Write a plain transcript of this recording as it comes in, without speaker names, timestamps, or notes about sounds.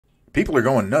People are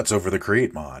going nuts over the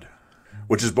Create mod,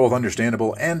 which is both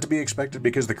understandable and to be expected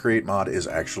because the Create mod is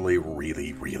actually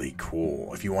really, really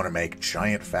cool. If you want to make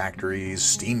giant factories,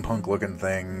 steampunk-looking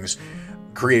things,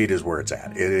 Create is where it's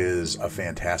at. It is a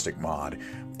fantastic mod,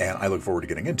 and I look forward to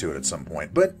getting into it at some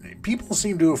point. But people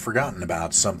seem to have forgotten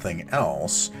about something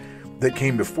else that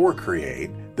came before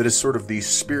Create that is sort of the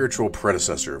spiritual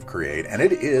predecessor of Create, and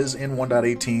it is in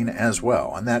 1.18 as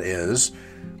well, and that is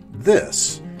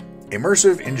this.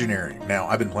 Immersive Engineering. Now,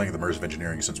 I've been playing with Immersive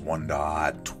Engineering since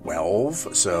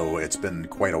 1.12, so it's been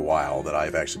quite a while that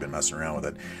I've actually been messing around with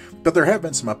it. But there have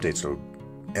been some updates to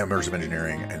Immersive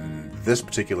Engineering, and this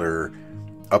particular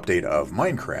update of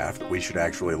Minecraft that we should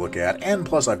actually look at, and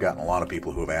plus I've gotten a lot of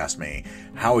people who have asked me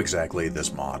how exactly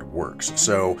this mod works.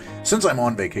 So, since I'm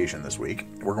on vacation this week,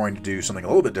 we're going to do something a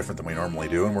little bit different than we normally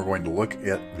do, and we're going to look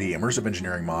at the Immersive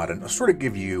Engineering mod and sort of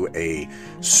give you a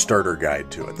starter guide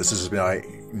to it. This is by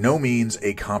no means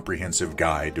a comprehensive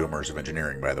guide to Immersive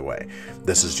Engineering, by the way.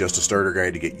 This is just a starter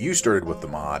guide to get you started with the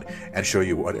mod and show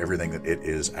you what everything that it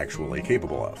is actually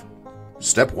capable of.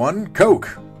 Step 1,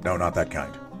 Coke. No, not that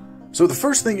kind. So the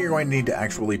first thing you're going to need to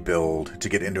actually build to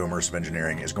get into Immersive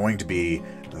Engineering is going to be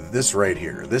this right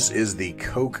here. This is the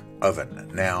Coke oven.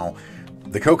 Now,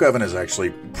 the Coke oven is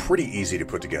actually pretty easy to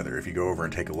put together if you go over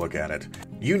and take a look at it.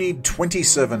 You need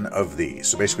 27 of these,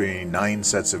 so basically 9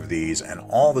 sets of these, and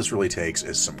all this really takes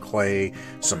is some clay,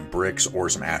 some bricks, or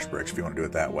some ash bricks if you want to do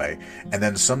it that way, and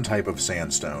then some type of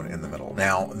sandstone in the middle.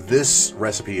 Now, this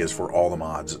recipe is for all the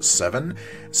mods 7,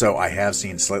 so I have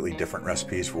seen slightly different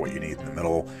recipes for what you need in the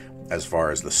middle. As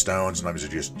far as the stones, sometimes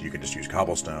you can just use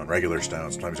cobblestone, regular stone.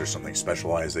 Sometimes there's something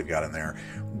specialized they've got in there.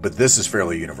 But this is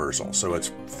fairly universal. So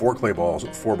it's 4 clay balls,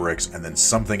 4 bricks, and then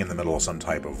something in the middle of some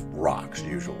type of rocks,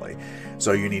 usually.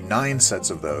 So you need 9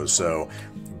 sets of those. So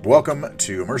welcome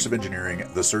to Immersive Engineering,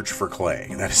 the search for clay.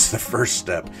 That is the first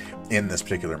step in this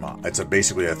particular mod. It's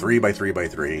basically a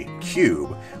 3x3x3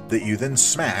 cube that you then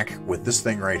smack with this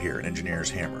thing right here, an engineer's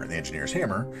hammer. And the engineer's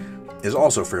hammer is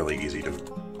also fairly easy to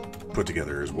put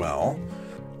together as well,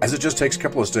 as it just takes a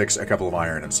couple of sticks, a couple of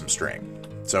iron, and some string.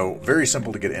 So very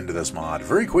simple to get into this mod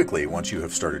very quickly once you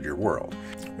have started your world.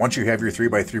 Once you have your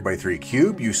 3x3x3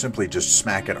 cube, you simply just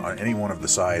smack it on any one of the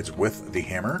sides with the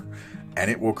hammer,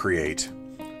 and it will create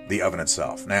the oven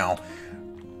itself. Now,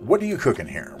 what do you cook in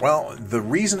here? Well, the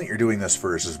reason that you're doing this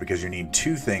first is because you need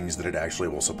 2 things that it actually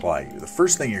will supply you. The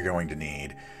first thing you're going to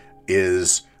need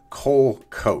is coal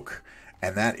coke.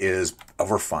 And that is a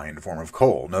refined form of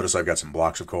coal. Notice I've got some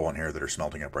blocks of coal in here that are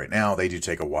smelting up right now. They do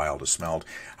take a while to smelt.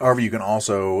 However, you can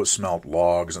also smelt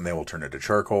logs and they will turn into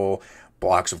charcoal.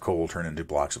 Blocks of coal will turn into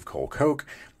blocks of coal coke.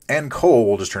 And coal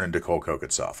will just turn into coal coke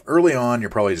itself. Early on,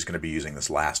 you're probably just going to be using this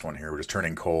last one here. We're just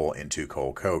turning coal into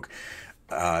coal coke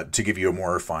to give you a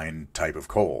more refined type of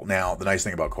coal. Now, the nice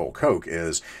thing about coal coke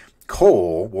is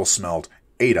coal will smelt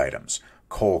 8 items.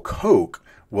 Coal coke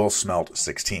will smelt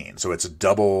 16. So it's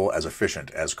double as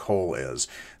efficient as coal is.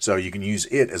 So you can use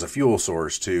it as a fuel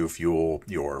source to fuel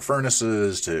your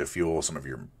furnaces, to fuel some of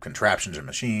your contraptions and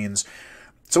machines.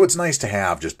 So it's nice to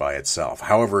have just by itself.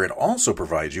 However, it also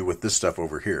provides you with this stuff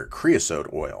over here, creosote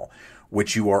oil,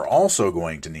 which you are also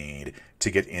going to need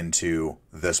to get into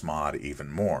this mod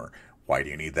even more. Why do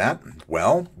you need that?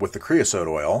 Well, with the creosote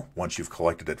oil, once you've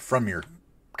collected it from your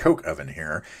coke oven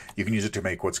here, you can use it to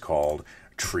make what's called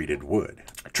treated wood.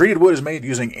 Treated wood is made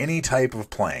using any type of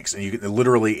planks, and you can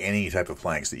literally any type of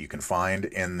planks that you can find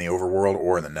in the overworld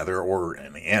or in the nether or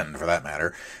in the end for that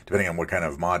matter, depending on what kind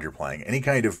of mod you're playing. Any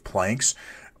kind of planks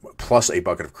plus a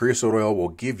bucket of creosote oil will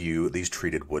give you these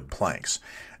treated wood planks.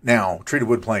 Now, treated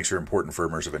wood planks are important for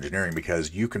Immersive Engineering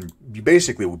because you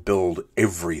basically build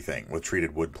everything with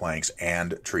treated wood planks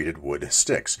and treated wood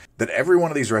sticks. That every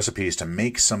one of these recipes to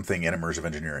make something in Immersive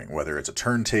Engineering, whether it's a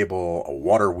turntable, a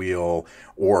water wheel,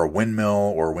 or a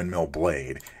windmill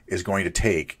blade, is going to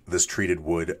take this treated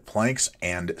wood planks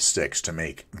and sticks to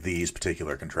make these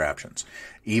particular contraptions.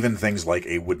 Even things like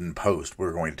a wooden post,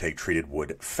 we're going to take treated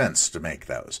wood fence to make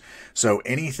those. So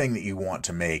anything that you want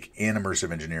to make in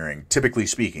Immersive Engineering, typically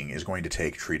speaking, is going to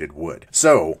take treated wood.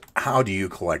 So how do you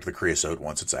collect the creosote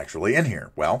once it's actually in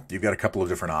here? Well, you've got a couple of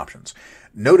different options.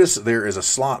 Notice there is a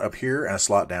slot up here and a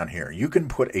slot down here. You can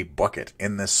put a bucket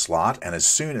in this slot, and as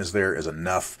soon as there is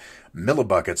enough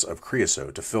millibuckets of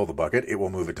creosote to fill the bucket, it will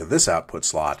move it to this output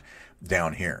slot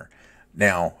down here.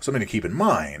 Now, something to keep in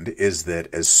mind is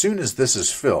that as soon as this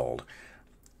is filled,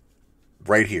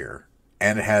 right here,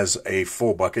 and it has a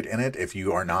full bucket in it, if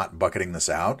you are not bucketing this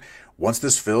out, once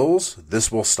this fills,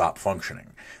 this will stop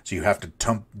functioning. So you have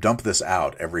to dump this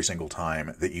out every single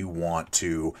time that you want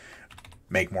to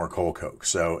make more coal coke.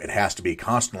 So it has to be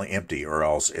constantly empty or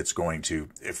else it's going to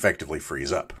effectively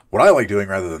freeze up. What I like doing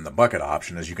rather than the bucket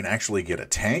option is you can actually get a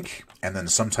tank and then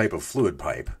some type of fluid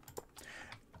pipe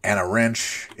and a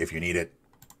wrench, if you need it,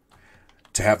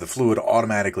 to have the fluid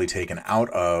automatically taken out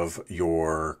of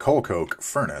your coal coke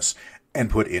furnace and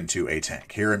put into a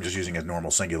tank. Here I'm just using a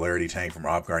normal singularity tank from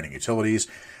Rob Grinding Utilities.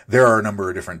 There are a number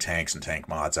of different tanks and tank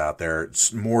mods out there.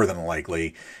 It's more than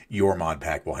likely your mod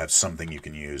pack will have something you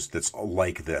can use that's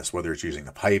like this, whether it's using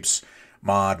the pipes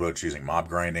mod, whether it's using mob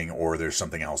grinding, or there's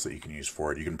something else that you can use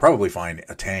for it. You can probably find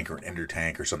a tank or an ender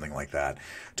tank or something like that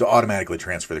to automatically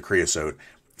transfer the creosote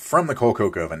from the coal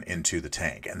coke oven into the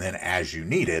tank. And then as you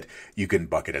need it, you can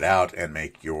bucket it out and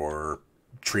make your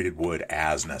treated wood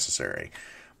as necessary.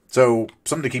 So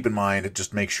something to keep in mind,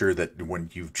 just make sure that when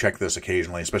you check this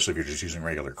occasionally, especially if you're just using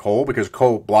regular coal, because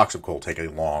blocks of coal take a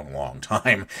long, long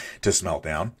time to smelt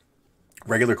down.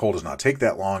 Regular coal does not take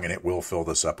that long, and it will fill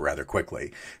this up rather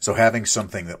quickly. So having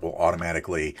something that will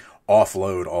automatically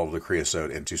offload all of the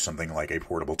creosote into something like a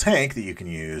portable tank that you can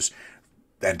use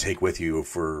and take with you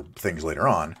for things later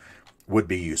on would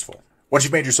be useful. Once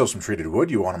you've made yourself some treated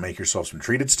wood, you want to make yourself some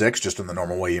treated sticks, just in the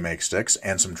normal way you make sticks,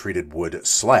 and some treated wood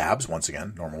slabs. Once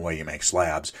again, normal way you make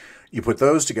slabs. You put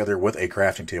those together with a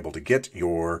crafting table to get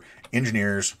your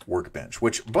engineer's workbench,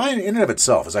 which in and of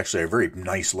itself is actually a very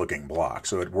nice looking block.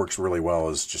 So it works really well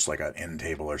as just like an end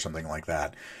table or something like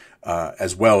that,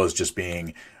 as well as just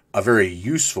being a very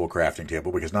useful crafting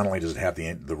table, because not only does it have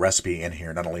the recipe in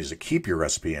here, not only does it keep your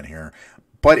recipe in here,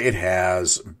 but it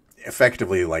has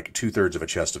effectively like 2/3 of a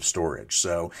chest of storage.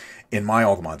 So in my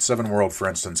Ultimate 7 world, for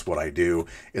instance, what I do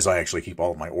is I actually keep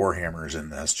all of my ore hammers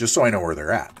in this just so I know where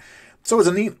they're at. So it's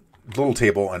a neat little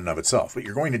table in and of itself, but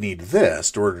you're going to need this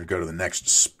in order to go to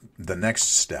the next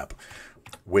step,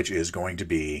 which is going to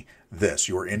be this,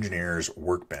 your engineer's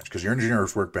workbench, because your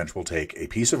engineer's workbench will take a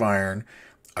piece of iron,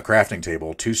 a crafting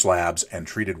table, 2 slabs, and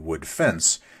treated wood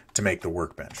fence to make the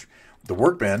workbench. The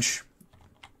workbench,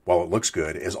 while it looks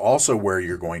good, is also where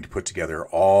you're going to put together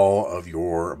all of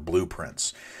your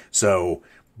blueprints. So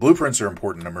blueprints are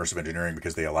important in immersive engineering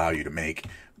because they allow you to make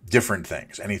different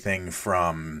things. Anything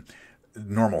from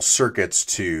normal circuits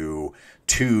to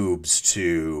tubes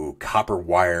to copper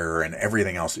wire and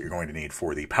everything else that you're going to need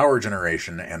for the power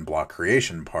generation and block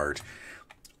creation part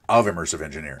of immersive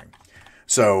engineering.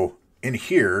 So in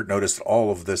here, notice that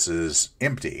all of this is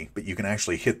empty, but you can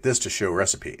actually hit this to show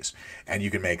recipes. And you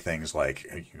can make things like,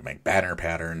 you can make banner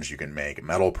patterns, you can make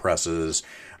metal presses,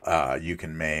 you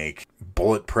can make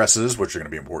bullet presses, which are going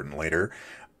to be important later,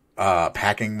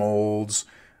 packing molds,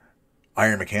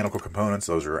 iron mechanical components,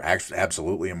 those are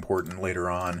absolutely important later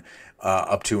on,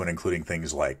 up to and including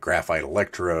things like graphite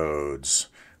electrodes,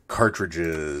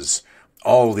 cartridges,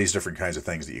 all of these different kinds of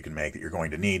things that you can make that you're going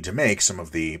to need to make some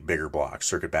of the bigger blocks,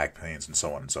 circuit backplanes, and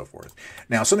so on and so forth.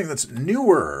 Now, something that's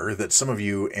newer that some of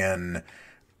you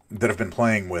that have been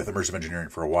playing with immersive engineering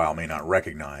for a while may not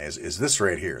recognize is this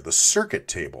right here, the circuit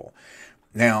table.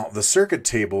 Now, the circuit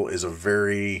table is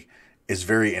very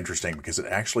interesting because it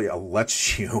actually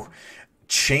lets you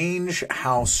change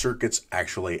how circuits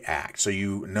actually act. So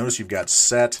you notice you've got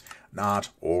set, not,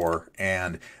 or,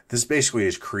 and. This basically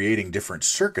is creating different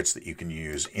circuits that you can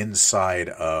use inside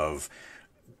of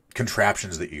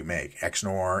contraptions that you make.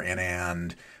 XNOR,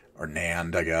 NAND, or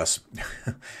NAND, I guess.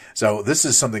 So this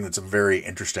is something that's a very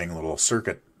interesting little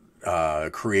circuit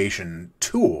creation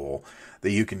tool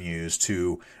that you can use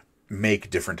to make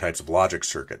different types of logic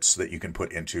circuits that you can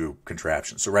put into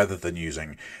contraptions. So rather than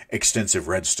using extensive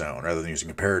redstone, rather than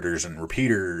using comparators and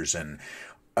repeaters and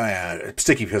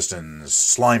sticky pistons,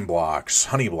 slime blocks,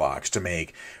 honey blocks to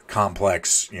make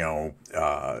complex,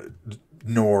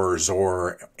 NORs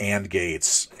or AND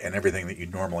gates and everything that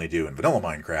you'd normally do in vanilla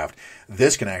Minecraft,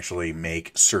 this can actually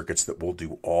make circuits that will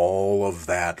do all of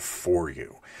that for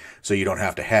you. So you don't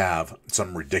have to have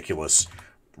some ridiculous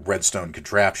redstone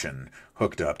contraption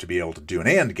hooked up to be able to do an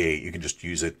AND gate. You can just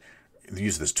use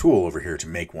this tool over here to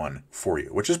make one for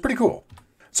you, which is pretty cool.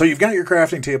 So you've got your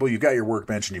crafting table, you've got your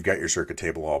workbench, and you've got your circuit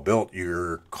table all built.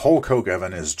 Your coal coke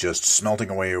oven is just smelting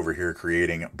away over here,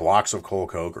 creating blocks of coal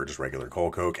coke, or just regular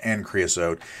coal coke, and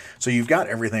creosote. So you've got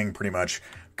everything pretty much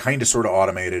kind of sort of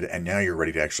automated, and now you're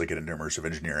ready to actually get into immersive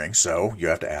engineering. So you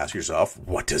have to ask yourself,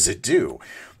 what does it do?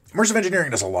 Immersive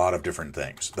engineering does a lot of different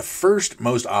things. The first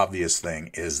most obvious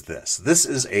thing is this. This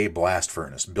is a blast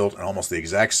furnace built in almost the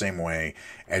exact same way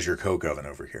as your coke oven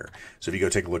over here. So if you go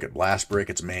take a look at blast brick,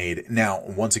 it's made. Now,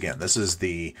 once again, this is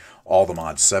the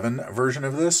Ultimate 7 version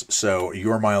of this, so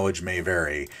your mileage may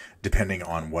vary depending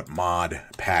on what mod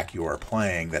pack you are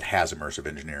playing that has immersive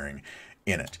engineering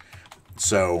in it.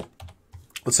 So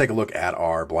let's take a look at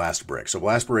our blast brick. So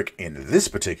blast brick in this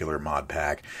particular mod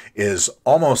pack is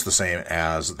almost the same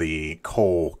as the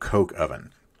coal coke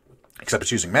oven, except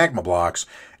it's using magma blocks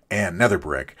and nether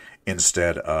brick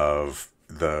instead of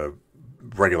the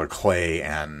regular clay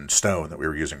and stone that we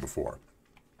were using before.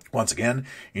 Once again,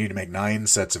 you need to make 9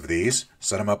 sets of these,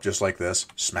 set them up just like this,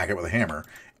 smack it with a hammer,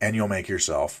 and you'll make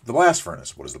yourself the blast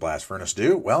furnace. What does the blast furnace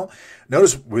do? Well,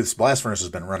 notice this blast furnace has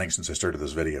been running since I started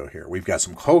this video here. We've got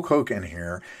some coal coke in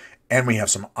here, and we have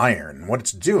some iron. And what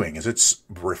it's doing is it's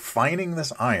refining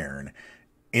this iron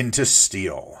into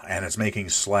steel, and it's making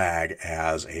slag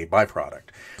as a byproduct.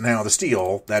 Now, the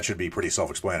steel, that should be pretty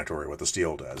self-explanatory what the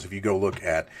steel does. If you go look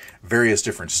at various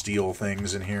different steel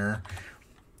things in here,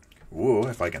 whoa,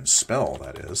 if I can spell,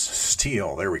 that is.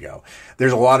 Steel, there we go.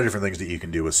 There's a lot of different things that you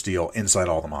can do with steel inside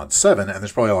all the Mod 7, and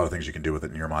there's probably a lot of things you can do with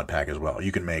it in your mod pack as well.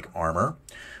 You can make armor,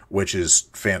 which is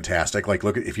fantastic. Like,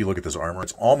 if you look at this armor,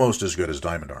 it's almost as good as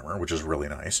diamond armor, which is really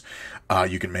nice.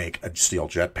 You can make a steel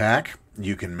jetpack.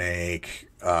 You can make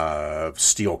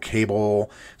steel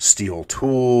cable, steel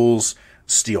tools,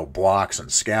 steel blocks and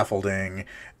scaffolding,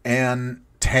 and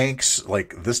tanks.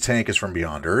 Like, this tank is from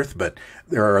Beyond Earth, but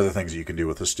there are other things that you can do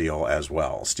with the steel as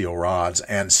well. Steel rods,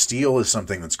 and steel is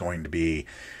something that's going to be,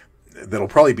 that'll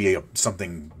probably be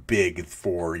something big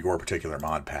for your particular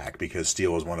mod pack, because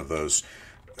steel is one of those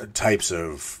types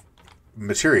of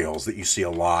materials that you see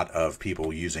a lot of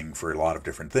people using for a lot of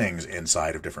different things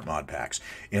inside of different mod packs.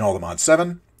 In all the Mod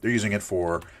 7, they're using it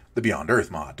for the Beyond Earth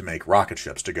mod to make rocket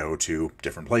ships to go to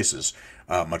different places,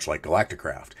 much like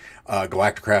Galacticraft.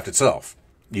 Galacticraft itself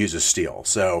uses steel.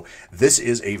 So this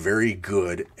is a very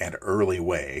good and early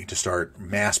way to start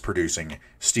mass producing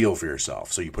steel for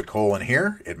yourself. So you put coal in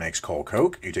here, it makes coal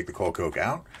coke. You take the coal coke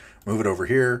out, move it over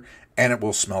here, and it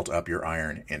will smelt up your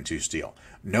iron into steel.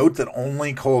 Note that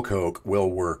only coal coke will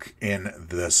work in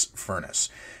this furnace.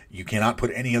 You cannot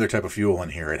put any other type of fuel in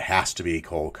here. It has to be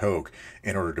coal coke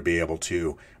in order to be able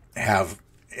to have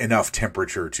enough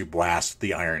temperature to blast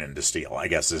the iron into steel, I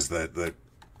guess is the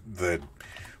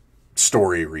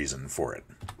story reason for it.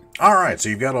 All right, so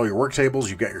you've got all your work tables,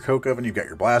 you've got your coke oven, you've got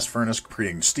your blast furnace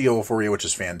creating steel for you, which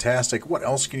is fantastic. What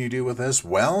else can you do with this?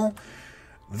 Well,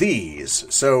 these.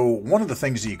 So one of the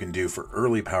things that you can do for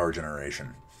early power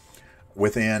generation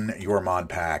within your mod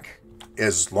pack,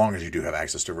 as long as you do have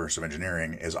access to Immersive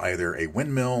Engineering, is either a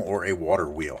windmill or a water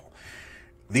wheel.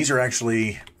 These are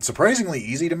actually surprisingly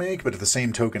easy to make, but at the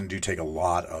same token do take a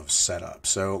lot of setup.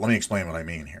 So let me explain what I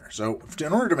mean here. So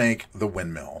in order to make the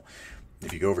windmill,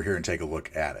 if you go over here and take a look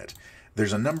at it,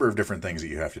 there's a number of different things that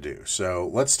you have to do. So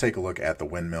let's take a look at the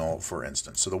windmill, for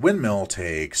instance. So the windmill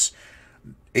takes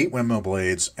 8 windmill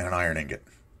blades and an iron ingot.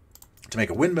 To make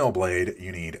a windmill blade,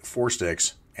 you need 4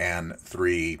 sticks and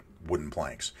 3 wooden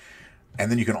planks. And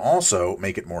then you can also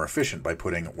make it more efficient by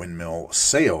putting windmill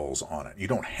sails on it. You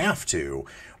don't have to,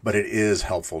 but it is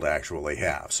helpful to actually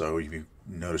have. So you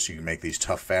notice you can make these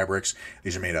tough fabrics.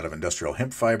 These are made out of industrial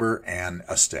hemp fiber and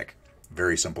a stick.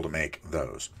 Very simple to make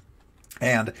those.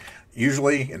 And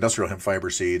usually industrial hemp fiber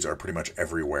seeds are pretty much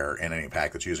everywhere in any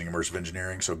pack that's using Immersive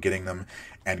Engineering, so getting them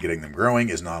and getting them growing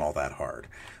is not all that hard.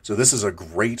 So this is a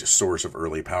great source of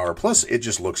early power, plus it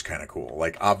just looks kind of cool.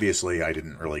 Like, obviously I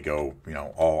didn't really go,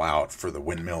 all out for the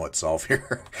windmill itself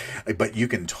here, but you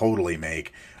can totally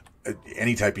make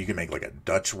any type. You can make like a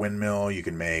Dutch windmill. You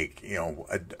can make,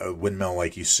 a windmill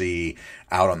like you see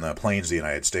out on the plains of the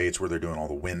United States where they're doing all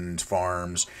the wind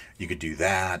farms. You could do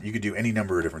that. You could do any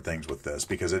number of different things with this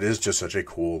because it is just such a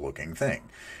cool looking thing.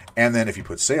 And then if you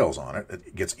put sails on it,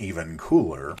 it gets even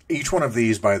cooler. Each one of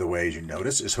these, by the way, as you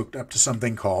notice, is hooked up to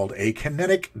something called a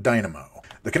kinetic dynamo.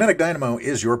 The kinetic dynamo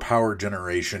is your power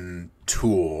generation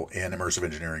tool in Immersive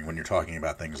Engineering when you're talking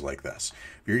about things like this.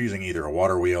 If you're using either a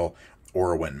water wheel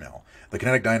or a windmill. The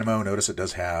kinetic dynamo, notice it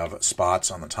does have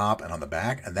spots on the top and on the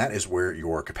back, and that is where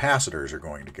your capacitors are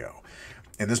going to go.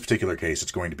 In this particular case,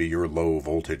 it's going to be your low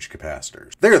voltage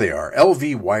capacitors. There they are,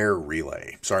 LV wire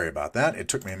relay. Sorry about that. It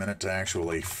took me a minute to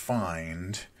actually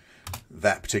find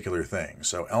that particular thing.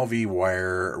 So LV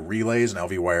wire relays and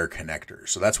LV wire connectors.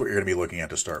 So that's what you're going to be looking at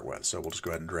to start with. So we'll just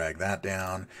go ahead and drag that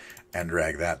down and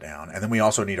drag that down. And then we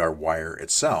also need our wire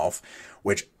itself,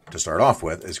 which to start off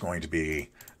with is going to be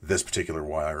this particular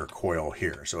wire coil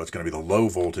here. So it's going to be the low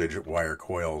voltage wire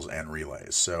coils and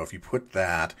relays. So if you put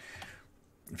the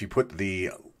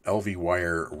LV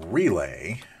wire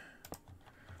relay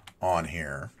on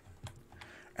here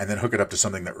and then hook it up to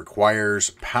something that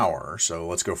requires power. So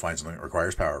let's go find something that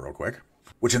requires power real quick,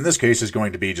 which in this case is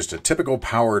going to be just a typical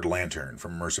powered lantern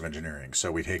from Immersive Engineering.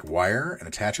 So we take wire and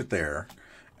attach it there,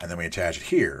 and then we attach it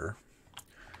here.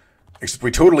 Except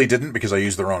we totally didn't because I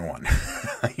used the wrong one.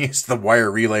 I used the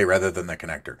wire relay rather than the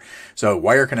connector. So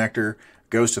wire connector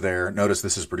goes to there. Notice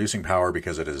this is producing power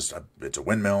because it's a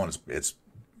windmill, and it's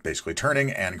basically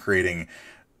turning and creating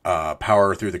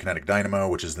power through the kinetic dynamo,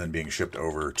 which is then being shipped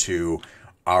over to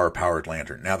our powered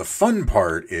lantern. Now the fun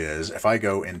part is if I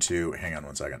go into, hang on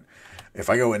one second, if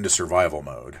I go into survival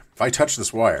mode, if I touch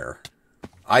this wire,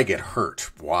 I get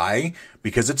hurt. Why?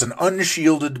 Because it's an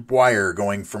unshielded wire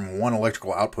going from one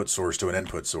electrical output source to an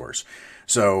input source.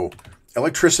 So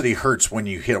electricity hurts when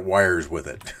you hit wires with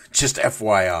it. Just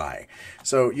FYI.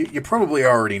 So you probably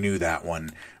already knew that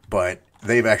one, but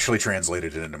they've actually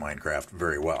translated it into Minecraft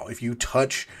very well. If you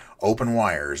touch open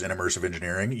wires in Immersive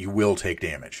Engineering, you will take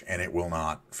damage, and it will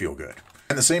not feel good.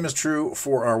 And the same is true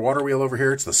for our water wheel over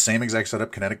here. It's the same exact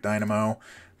setup, kinetic dynamo.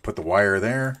 Put the wire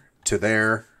there to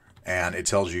there, and it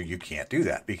tells you can't do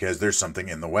that because there's something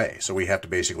in the way. So we have to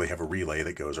basically have a relay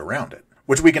that goes around it,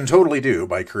 which we can totally do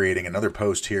by creating another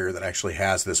post here that actually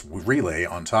has this relay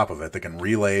on top of it that can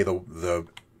relay the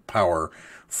power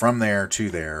from there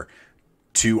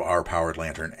to our powered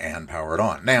lantern and power it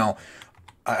on. Now,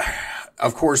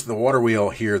 of course, the water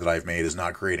wheel here that I've made is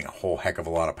not creating a whole heck of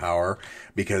a lot of power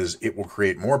because it will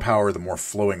create more power the more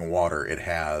flowing water it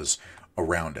has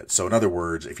around it. So in other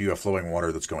words, if you have flowing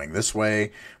water that's going this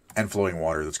way and flowing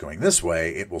water that's going this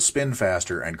way, it will spin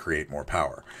faster and create more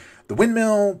power. The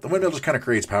windmill just kind of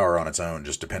creates power on its own,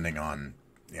 just depending on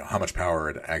how much power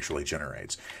it actually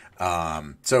generates.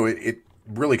 So it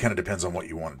really kind of depends on what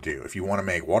you want to do. If you want to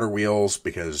make water wheels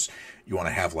because you want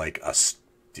to have like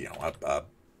a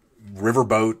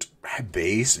riverboat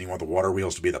base and you want the water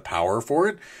wheels to be the power for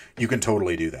it, you can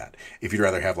totally do that. If you'd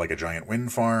rather have like a giant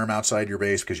wind farm outside your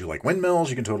base because you like windmills,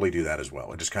 you can totally do that as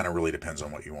well. It just kind of really depends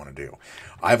on what you want to do.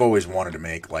 I've always wanted to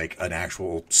make like an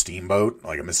actual steamboat,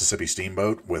 like a Mississippi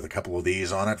steamboat with a couple of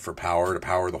these on it for power to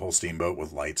power the whole steamboat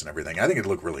with lights and everything. I think it'd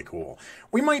look really cool.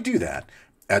 We might do that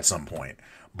at some point.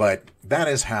 But that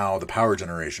is how the power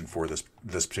generation for this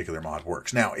particular mod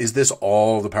works. Now, is this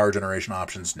all the power generation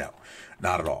options? No,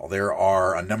 not at all. There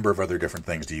are a number of other different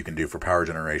things that you can do for power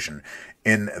generation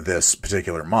in this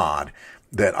particular mod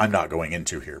that I'm not going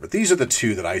into here. But these are the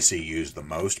two that I see used the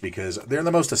most because they're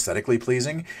the most aesthetically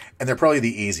pleasing, and they're probably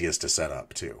the easiest to set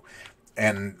up too.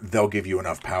 And they'll give you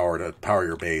enough power to power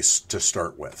your base to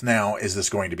start with. Now, is this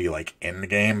going to be like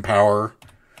in-game power?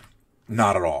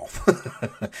 Not at all.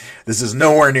 This is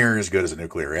nowhere near as good as a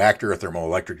nuclear reactor, a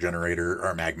thermoelectric generator, or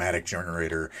a magmatic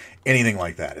generator, anything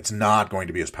like that. It's not going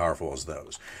to be as powerful as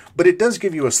those. But it does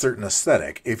give you a certain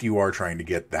aesthetic if you are trying to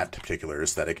get that particular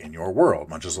aesthetic in your world,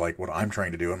 much as like what I'm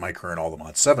trying to do in my current All the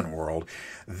Mod 7 world.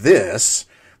 This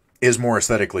is more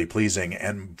aesthetically pleasing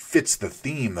and fits the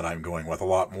theme that I'm going with a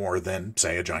lot more than,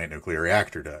 say, a giant nuclear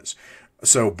reactor does.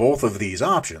 So both of these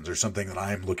options are something that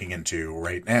I'm looking into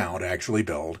right now to actually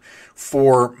build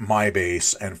for my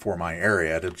base and for my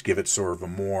area to give it sort of a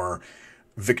more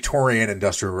Victorian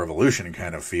Industrial Revolution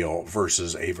kind of feel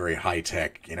versus a very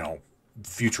high-tech,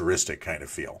 futuristic kind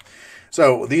of feel.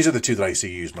 So these are the two that I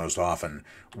see used most often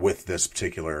with this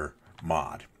particular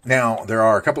mod. Now, there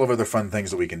are a couple of other fun things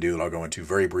that we can do that I'll go into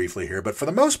very briefly here, but for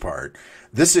the most part,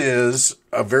 this is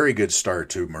a very good start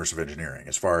to Immersive Engineering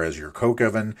as far as your coke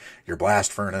oven, your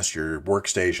blast furnace, your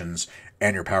workstations,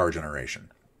 and your power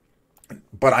generation.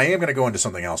 But I am going to go into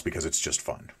something else because it's just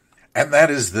fun. And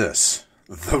that is this,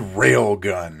 the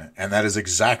railgun. And that is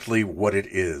exactly what it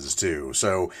is, too.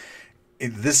 So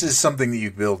this is something that you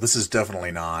build. This is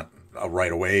definitely not a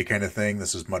right-away kind of thing.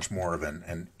 This is much more of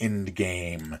an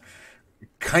end-game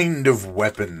kind of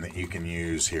weapon that you can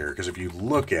use here. Because if you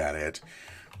look at it,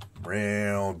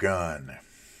 railgun,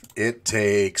 it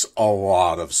takes a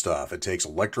lot of stuff. It takes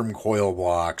electrum coil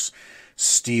blocks,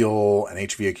 steel, an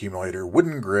HV accumulator,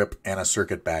 wooden grip, and a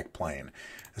circuit back plane.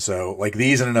 So, like,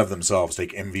 these in and of themselves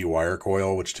take MV wire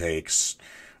coil, which takes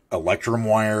electrum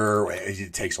wire.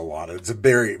 It takes a lot. It's a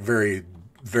very, very,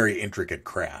 very intricate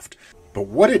craft. But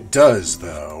what it does,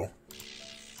 though,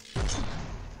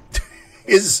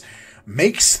 is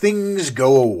makes things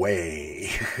go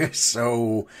away.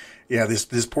 So, yeah,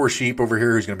 this poor sheep over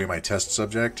here who's going to be my test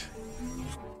subject,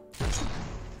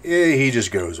 he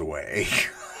just goes away.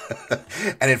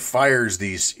 And it fires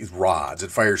these rods.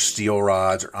 It fires steel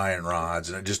rods or iron rods,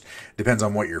 and it just depends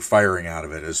on what you're firing out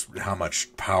of it as how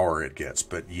much power it gets.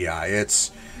 But yeah,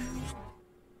 it's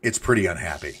pretty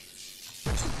unhappy.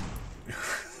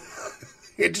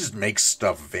 It just makes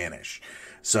stuff vanish.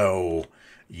 So,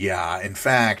 yeah, in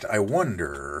fact, I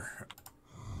wonder...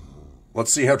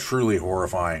 Let's see how truly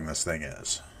horrifying this thing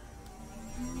is.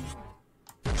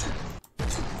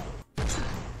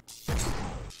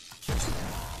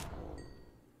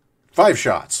 5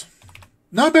 shots.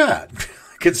 Not bad,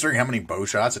 considering how many bow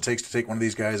shots it takes to take one of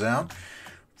these guys out.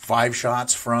 5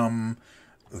 shots from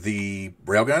the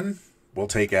railgun will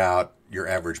take out your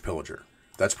average pillager.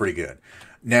 That's pretty good.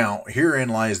 Now, herein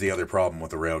lies the other problem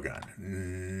with the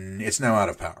railgun. It's now out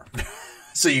of power.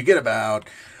 So you get about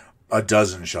a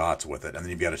dozen shots with it, and then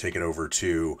you've got to take it over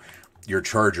to your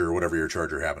charger, whatever your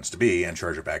charger happens to be, and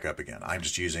charge it back up again. I'm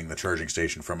just using the charging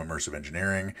station from Immersive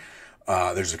Engineering.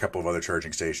 There's a couple of other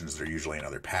charging stations that are usually in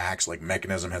other packs, like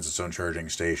Mechanism has its own charging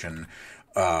station.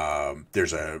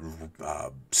 There's a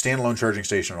standalone charging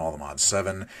station on all the mods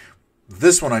 7.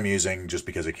 This one I'm using just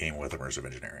because it came with Immersive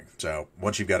Engineering. So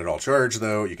once you've got it all charged,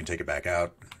 though, you can take it back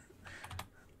out.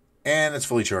 And it's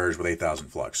fully charged with 8,000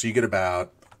 flux. So you get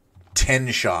about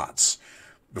 10 shots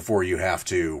before you have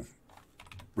to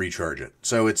recharge it.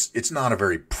 So it's not a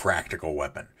very practical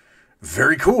weapon.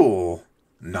 Very cool,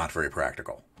 not very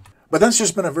practical. But that's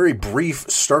just been a very brief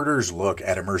starter's look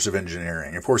at Immersive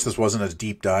Engineering. Of course, this wasn't a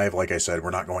deep dive. Like I said,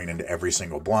 we're not going into every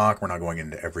single block. We're not going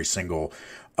into every single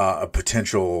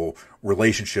potential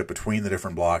relationship between the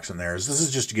different blocks in there. This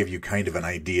is just to give you kind of an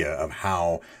idea of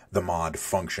how the mod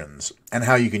functions and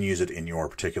how you can use it in your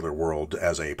particular world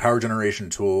as a power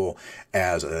generation tool,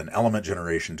 as an element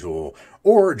generation tool,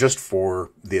 or just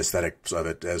for the aesthetics of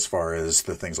it as far as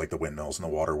the things like the windmills and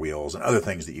the water wheels and other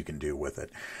things that you can do with it.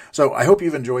 So I hope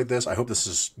you've enjoyed this. I hope this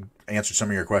has answered some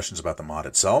of your questions about the mod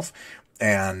itself.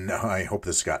 And I hope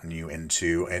this has gotten you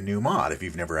into a new mod if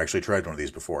you've never actually tried one of these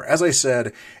before. As I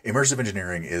said, Immersive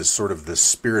Engineering is sort of the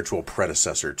spiritual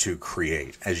predecessor to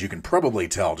Create, as you can probably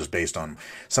tell just based on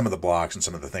some of the blocks and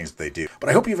some of the things that they do.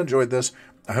 But I hope you've enjoyed this.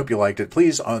 I hope you liked it.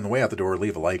 Please, on the way out the door,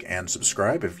 leave a like and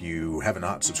subscribe if you have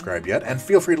not subscribed yet. And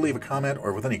feel free to leave a comment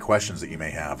or with any questions that you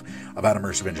may have about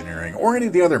Immersive Engineering or any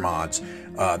of the other mods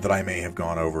that I may have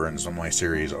gone over in some of my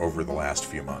series over the last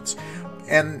few months.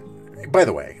 And by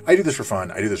the way, I do this for fun,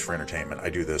 I do this for entertainment,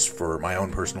 I do this for my own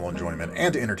personal enjoyment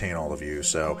and to entertain all of you,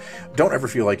 so don't ever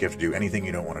feel like you have to do anything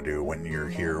you don't want to do when you're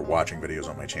here watching videos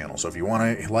on my channel. So if you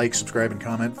want to like, subscribe, and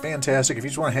comment, fantastic. If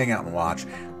you just want to hang out and watch,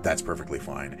 that's perfectly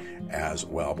fine as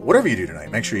well. But whatever you do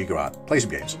tonight, make sure you go out, play some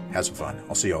games, have some fun.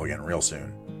 I'll see you all again real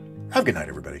soon. Have a good night,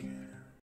 everybody.